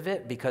get rid of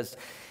it, because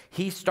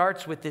he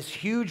starts with this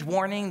huge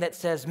warning that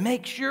says,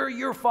 make sure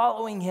you're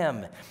following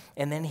him.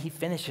 And then he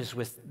finishes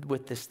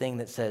with this thing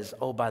that says,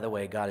 oh, by the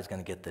way, God is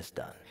going to get this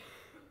done.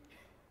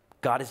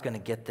 God is going to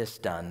get this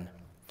done.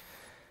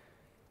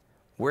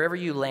 Wherever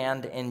you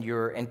land in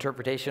your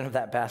interpretation of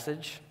that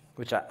passage,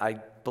 which I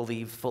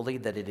believe fully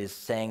that it is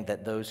saying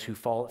that those who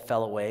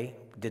fell away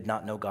did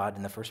not know God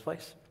in the first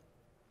place,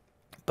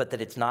 but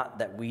that it's not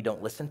that we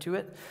don't listen to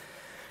it.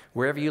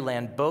 Wherever you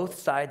land, both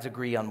sides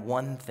agree on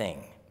one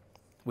thing,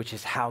 which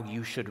is how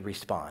you should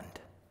respond.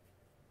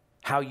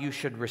 How you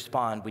should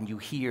respond when you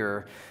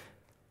hear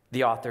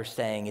the author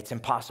saying it's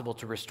impossible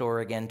to restore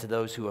again to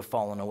those who have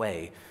fallen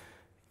away.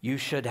 You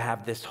should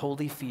have this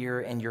holy fear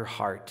in your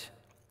heart,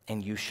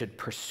 and you should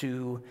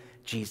pursue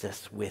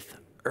Jesus with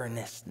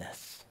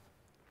earnestness.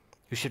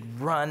 You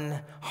should run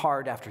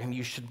hard after him.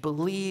 You should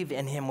believe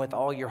in him with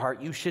all your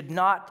heart. You should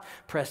not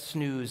press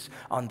snooze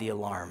on the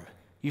alarm.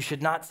 You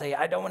should not say,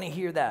 I don't want to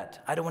hear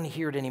that. I don't want to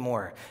hear it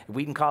anymore. At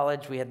Wheaton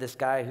College, we had this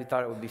guy who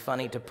thought it would be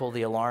funny to pull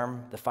the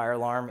alarm, the fire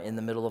alarm, in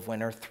the middle of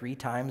winter 3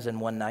 times in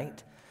one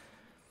night.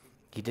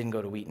 He didn't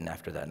go to Wheaton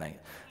after that night.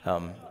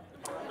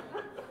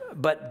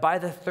 But by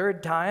the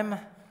 3rd time,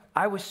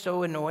 I was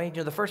so annoyed.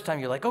 The first time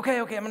you're like, okay,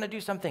 I'm going to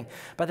do something.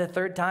 By the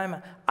 3rd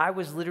time, I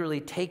was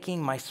literally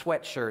taking my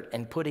sweatshirt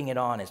and putting it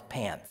on as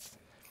pants.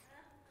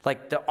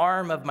 Like the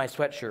arm of my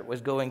sweatshirt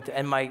was going to,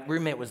 and my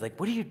roommate was like,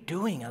 what are you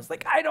doing? I was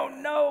like, I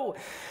don't know.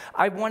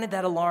 I wanted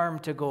that alarm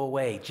to go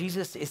away.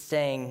 Jesus is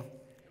saying,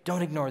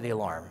 don't ignore the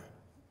alarm.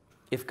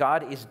 If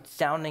God is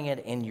sounding it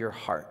in your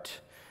heart,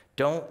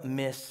 don't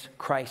miss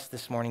Christ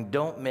this morning.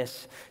 Don't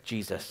miss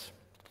Jesus.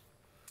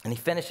 And he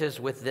finishes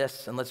with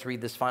this, and let's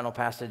read this final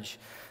passage.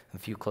 A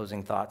few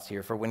closing thoughts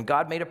here. For when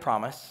God made a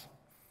promise,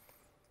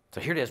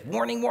 so here it is,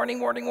 warning, warning,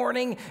 warning,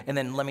 warning, and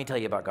then let me tell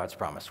you about God's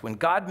promise. When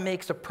God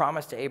makes a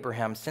promise to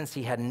Abraham, since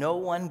he had no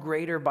one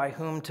greater by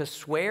whom to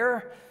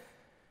swear,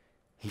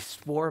 he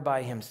swore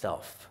by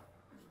himself,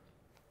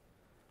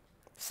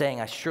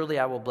 saying, surely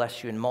I will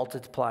bless you and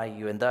multiply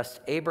you. And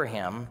thus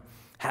Abraham,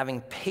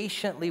 having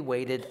patiently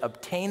waited,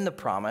 obtained the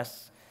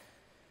promise.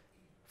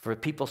 For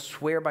people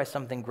swear by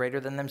something greater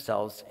than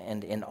themselves,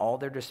 and in all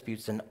their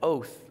disputes, an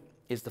oath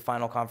is the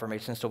final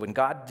confirmation. So when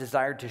God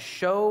desired to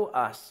show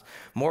us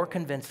more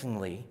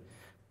convincingly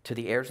to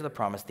the heirs of the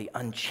promise the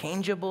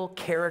unchangeable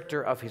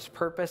character of his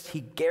purpose, he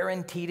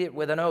guaranteed it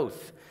with an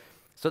oath,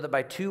 so that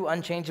by 2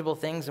 unchangeable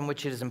things in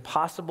which it is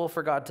impossible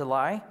for God to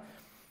lie,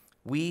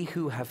 we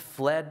who have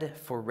fled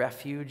for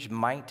refuge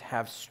might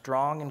have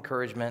strong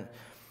encouragement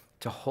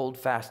to hold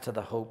fast to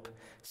the hope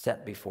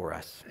set before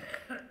us.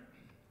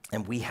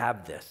 And we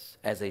have this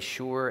as a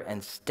sure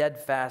and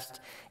steadfast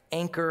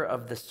anchor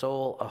of the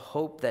soul, a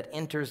hope that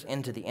enters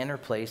into the inner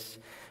place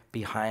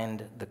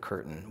behind the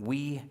curtain.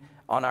 We,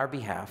 on our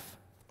behalf,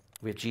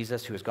 we have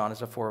Jesus who has gone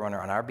as a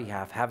forerunner on our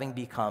behalf, having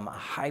become a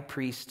high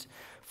priest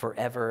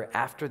forever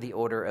after the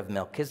order of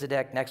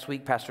Melchizedek. Next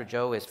week, Pastor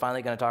Joe is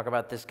finally going to talk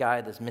about this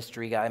guy, this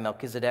mystery guy,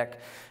 Melchizedek,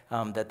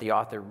 that the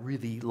author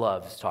really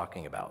loves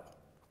talking about,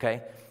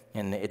 okay?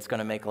 And it's going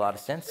to make a lot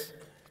of sense.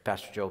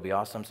 Pastor Joe will be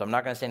awesome. So I'm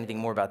not going to say anything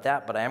more about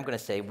that, but I am going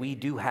to say we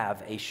do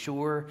have a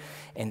sure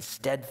and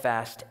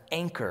steadfast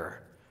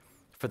anchor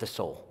for the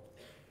soul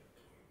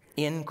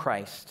in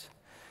Christ.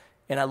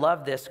 And I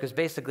love this because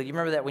basically, you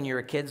remember that when you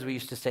were kids, we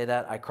used to say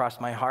that, I cross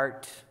my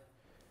heart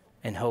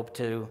and hope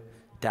to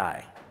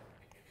die.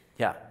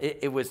 Yeah,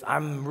 it was,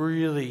 I'm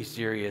really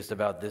serious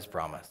about this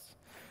promise.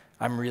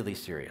 I'm really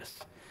serious.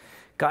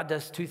 God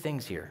does 2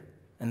 things here,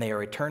 and they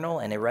are eternal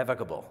and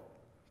irrevocable.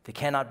 They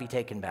cannot be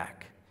taken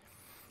back.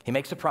 He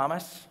makes a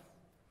promise,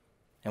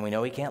 and we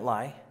know he can't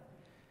lie.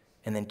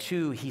 And then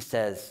 2, he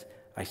says,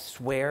 I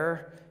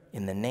swear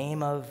in the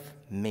name of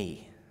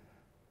me.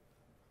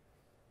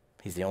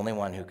 He's the only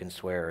one who can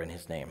swear in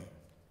his name.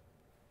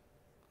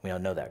 We all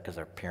know that because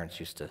our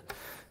parents used to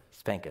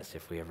spank us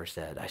if we ever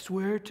said, I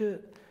swear to,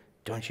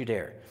 don't you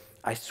dare.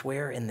 I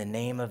swear in the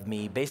name of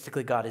me.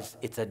 Basically,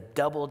 it's a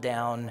double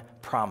down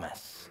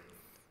promise.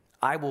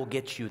 I will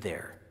get you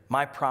there.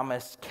 My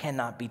promise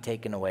cannot be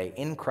taken away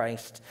in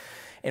Christ.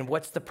 And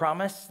what's the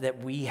promise?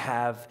 That we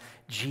have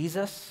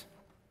Jesus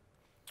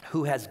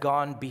who has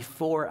gone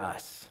before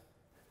us,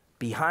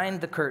 behind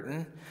the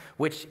curtain,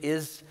 which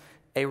is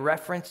a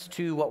reference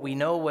to what we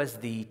know was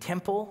the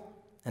temple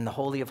and the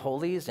Holy of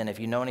Holies. And if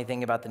you know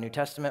anything about the New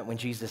Testament, when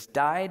Jesus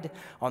died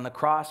on the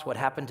cross, what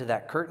happened to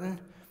that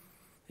curtain?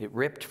 It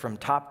ripped from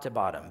top to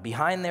bottom.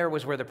 Behind there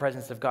was where the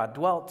presence of God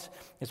dwelt.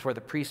 It's where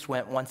the priests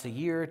went once a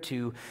year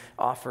to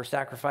offer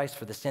sacrifice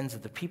for the sins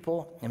of the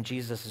people. And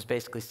Jesus is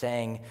basically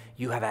saying,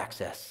 you have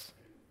access.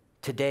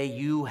 Today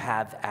you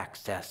have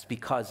access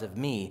because of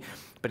me.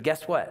 But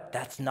guess what?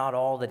 That's not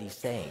all that he's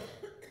saying.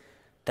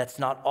 That's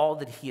not all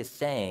that he is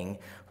saying.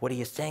 What he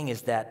is saying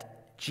is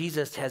that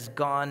Jesus has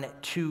gone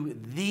to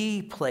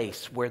the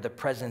place where the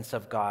presence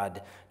of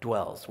God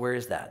dwells. Where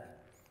is that?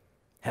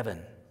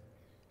 Heaven.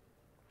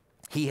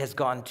 He has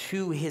gone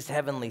to his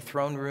heavenly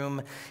throne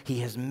room. He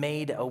has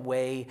made a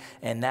way,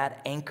 and that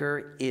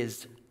anchor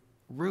is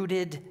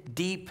rooted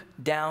deep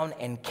down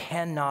and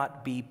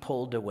cannot be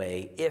pulled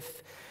away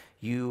if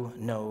you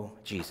know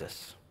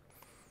Jesus.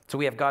 So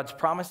we have God's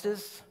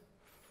promises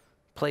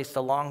placed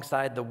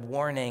alongside the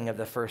warning of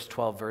the first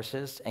 12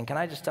 verses. And can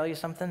I just tell you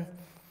something?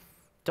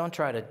 Don't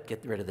try to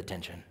get rid of the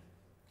tension.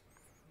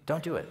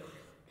 Don't do it.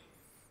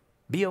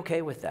 Be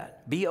okay with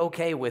that. Be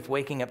okay with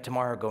waking up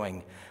tomorrow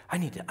going, I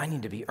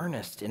need to be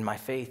earnest in my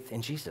faith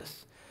in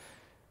Jesus.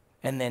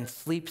 And then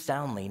sleep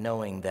soundly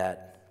knowing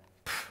that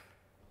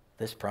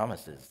this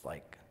promise is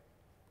like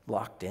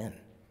locked in.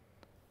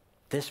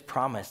 This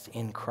promise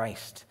in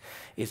Christ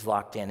is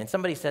locked in. And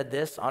somebody said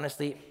this,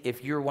 honestly,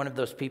 if you're one of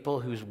those people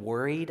who's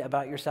worried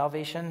about your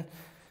salvation,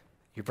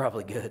 you're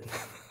probably good.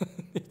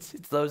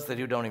 It's those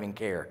who don't even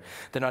care.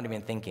 They're not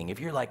even thinking. If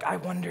you're like, I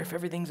wonder if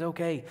everything's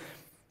okay,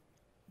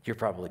 you're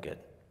probably good.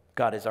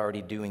 God is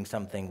already doing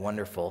something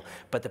wonderful.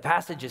 But the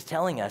passage is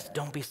telling us,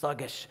 don't be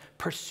sluggish.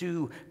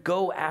 Pursue,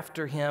 go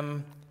after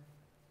him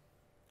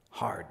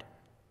hard.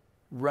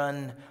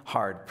 Run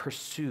hard,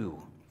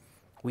 pursue.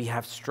 We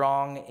have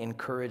strong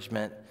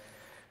encouragement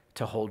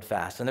to hold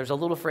fast. And there's a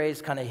little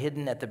phrase kind of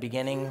hidden at the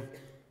beginning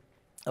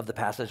of the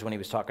passage when he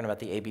was talking about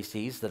the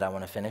ABCs that I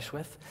want to finish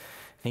with.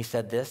 And he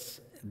said this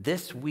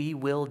we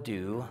will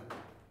do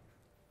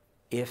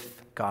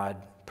if God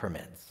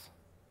permits.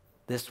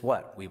 This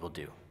what we will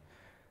do?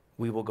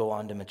 We will go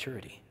on to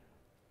maturity.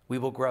 We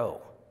will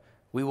grow.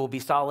 We will be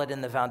solid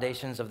in the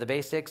foundations of the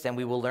basics, and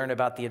we will learn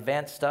about the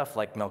advanced stuff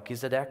like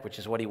Melchizedek, which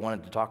is what he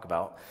wanted to talk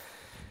about.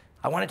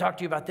 I want to talk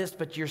to you about this,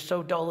 but you're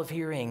so dull of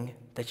hearing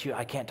that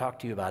I can't talk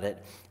to you about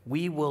it.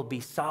 We will be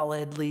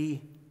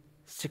solidly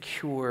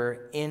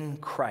secure in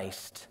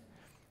Christ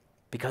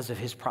because of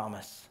his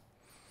promise.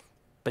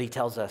 But he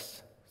tells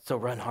us, so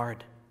run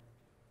hard.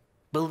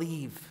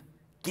 Believe.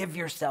 Give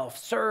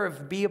yourself,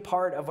 serve, be a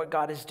part of what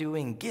God is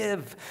doing.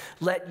 Give,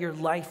 let your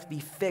life be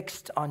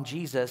fixed on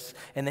Jesus.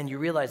 And then you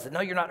realize that, no,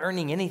 you're not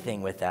earning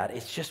anything with that.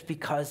 It's just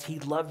because he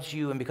loves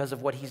you and because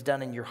of what he's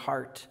done in your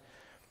heart.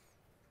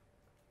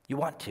 You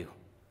want to.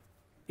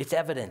 It's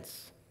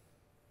evidence.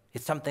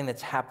 It's something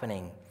that's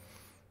happening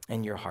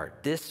in your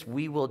heart. This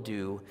we will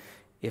do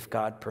if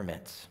God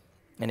permits.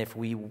 And if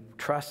we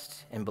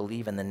trust and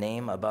believe in the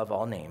name above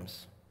all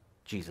names,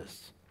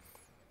 Jesus,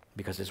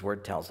 because his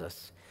word tells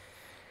us,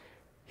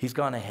 he's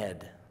gone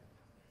ahead.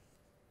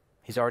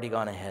 He's already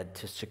gone ahead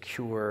to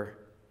secure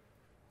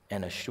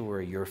and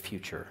assure your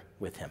future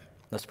with him.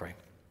 Let's pray.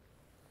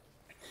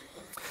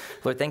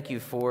 Lord, thank you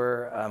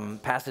for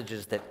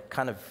passages that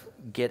kind of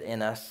get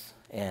in us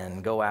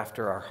and go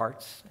after our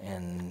hearts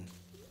and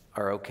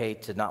are okay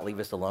to not leave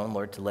us alone,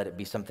 Lord, to let it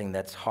be something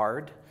that's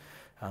hard,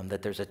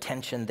 that there's a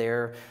tension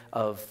there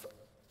of,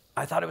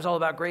 I thought it was all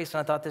about grace and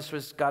I thought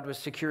God was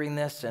securing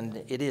this,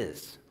 and it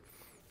is.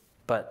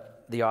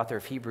 But the author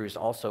of Hebrews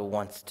also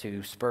wants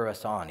to spur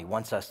us on. He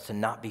wants us to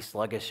not be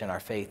sluggish in our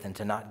faith and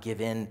to not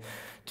give in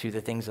to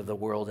the things of the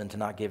world and to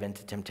not give in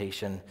to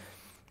temptation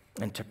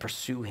and to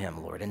pursue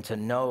him, Lord, and to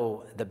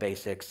know the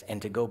basics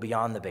and to go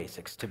beyond the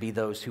basics, to be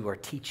those who are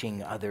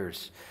teaching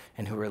others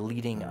and who are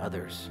leading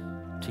others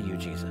to you,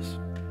 Jesus.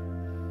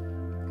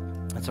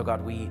 And so,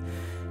 God,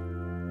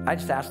 I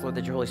just ask, Lord,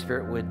 that your Holy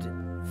Spirit would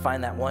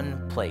find that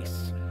one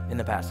place in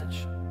the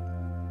passage,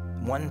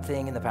 one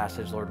thing in the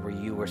passage, Lord, where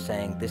you were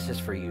saying, this is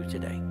for you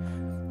today.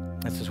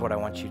 This is what I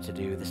want you to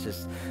do. This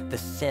is the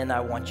sin I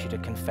want you to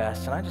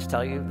confess. And I just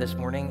tell you this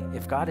morning,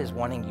 if God is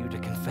wanting you to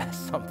confess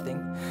something,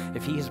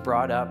 if he has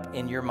brought up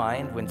in your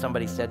mind when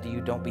somebody said to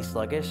you, don't be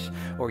sluggish,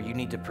 or you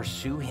need to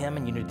pursue him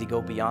and you need to go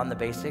beyond the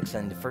basics,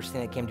 and the first thing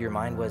that came to your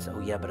mind was,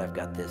 oh yeah, but I've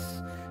got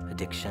this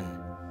addiction.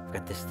 I've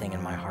got this thing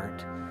in my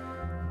heart.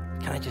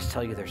 Can I just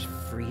tell you there's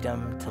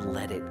freedom to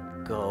let it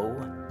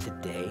go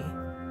today?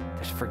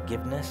 There's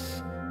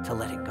forgiveness to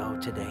let it go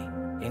today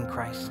in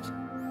Christ.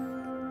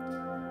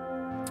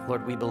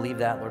 Lord, we believe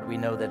that. Lord, we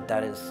know that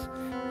that is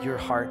your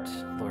heart,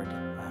 Lord.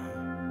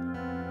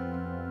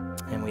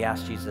 And we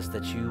ask, Jesus,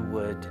 that you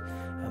would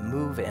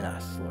move in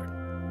us, Lord.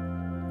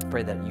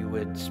 Pray that you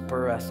would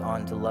spur us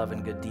on to love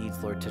and good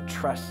deeds, Lord, to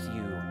trust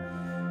you,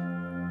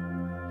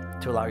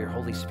 to allow your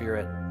Holy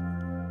Spirit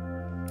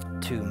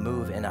to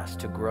move in us,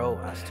 to grow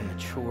us, to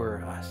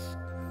mature us.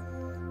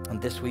 And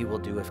this we will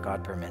do if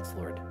God permits,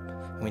 Lord.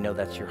 We know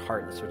that's your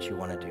heart. That's what you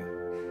want to do.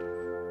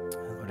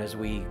 Lord, as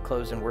we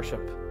close in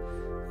worship,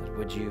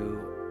 would you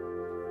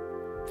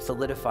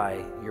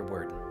solidify your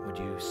word? Would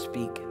you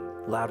speak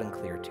loud and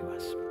clear to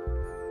us?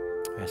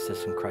 I ask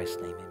this in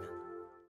Christ's name. Amen.